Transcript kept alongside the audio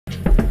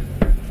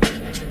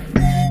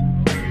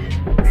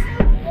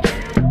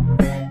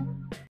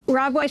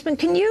Rob Weissman,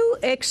 can you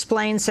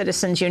explain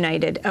Citizens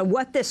United,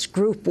 what this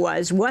group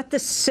was, what the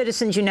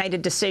Citizens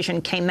United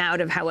decision came out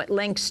of, how it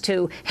links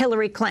to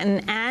Hillary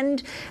Clinton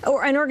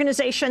or an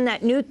organization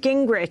that Newt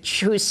Gingrich,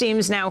 who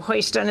seems now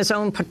hoist on his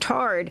own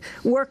petard,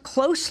 worked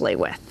closely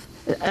with,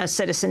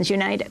 Citizens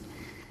United?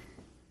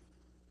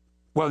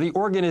 Well, the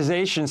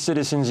organization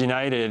Citizens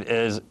United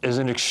is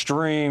an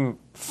extreme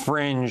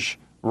fringe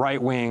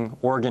right-wing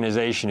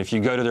organization. If you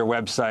go to their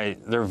website,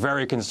 they're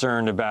very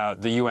concerned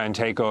about the UN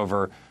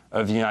takeover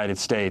of the United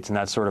States, and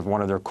that's sort of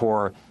one of their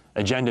core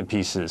agenda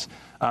pieces.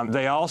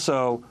 They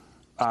also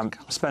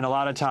spend a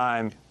lot of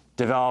time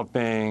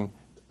developing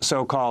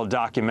so-called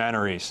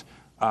documentaries.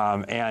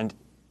 And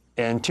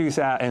in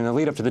the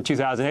lead up to the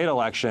 2008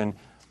 election,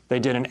 they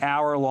did an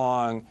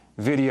hour-long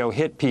video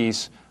hit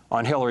piece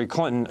on Hillary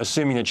Clinton,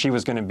 assuming that she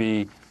was going to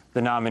be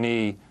the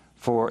nominee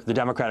for the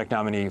Democratic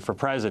nominee for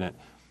president.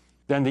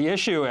 Then the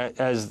issue,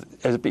 as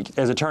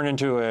it turned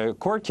into a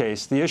court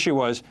case, the issue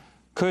was,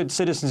 could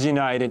Citizens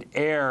United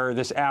air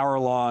this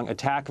hour-long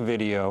attack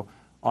video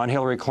on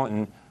Hillary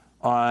Clinton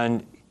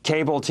on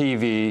cable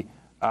TV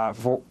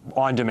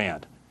on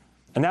demand?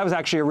 And that was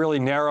actually a really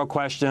narrow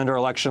question under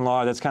election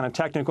law that's kind of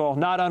technical,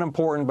 not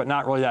unimportant, but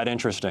not really that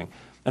interesting.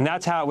 And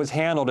that's how it was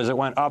handled as it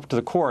went up to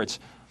the courts.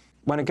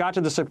 When it got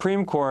to the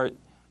Supreme Court,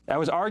 that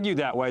was argued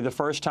that way the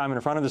first time in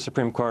front of the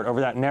Supreme Court over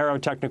that narrow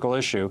technical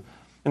issue.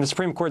 And the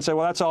Supreme Court said,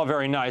 well, that's all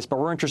very nice, but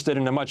we're interested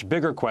in a much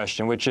bigger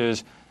question, which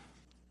is,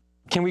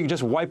 can we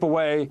just wipe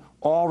away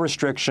all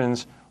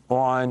restrictions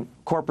on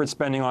corporate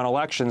spending on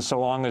elections so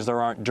long as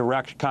there aren't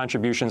direct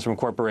contributions from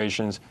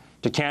corporations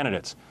to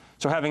candidates?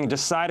 So having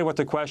decided what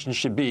the question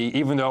should be,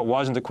 even though it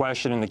wasn't the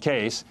question in the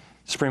case,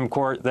 the Supreme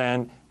Court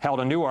then held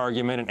a new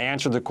argument and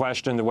answered the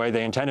question the way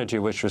they intended to,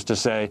 which was to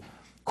say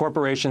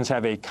corporations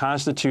have a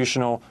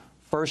constitutional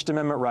First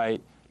Amendment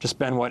right to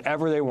spend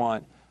whatever they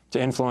want to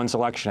influence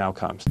election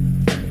outcomes.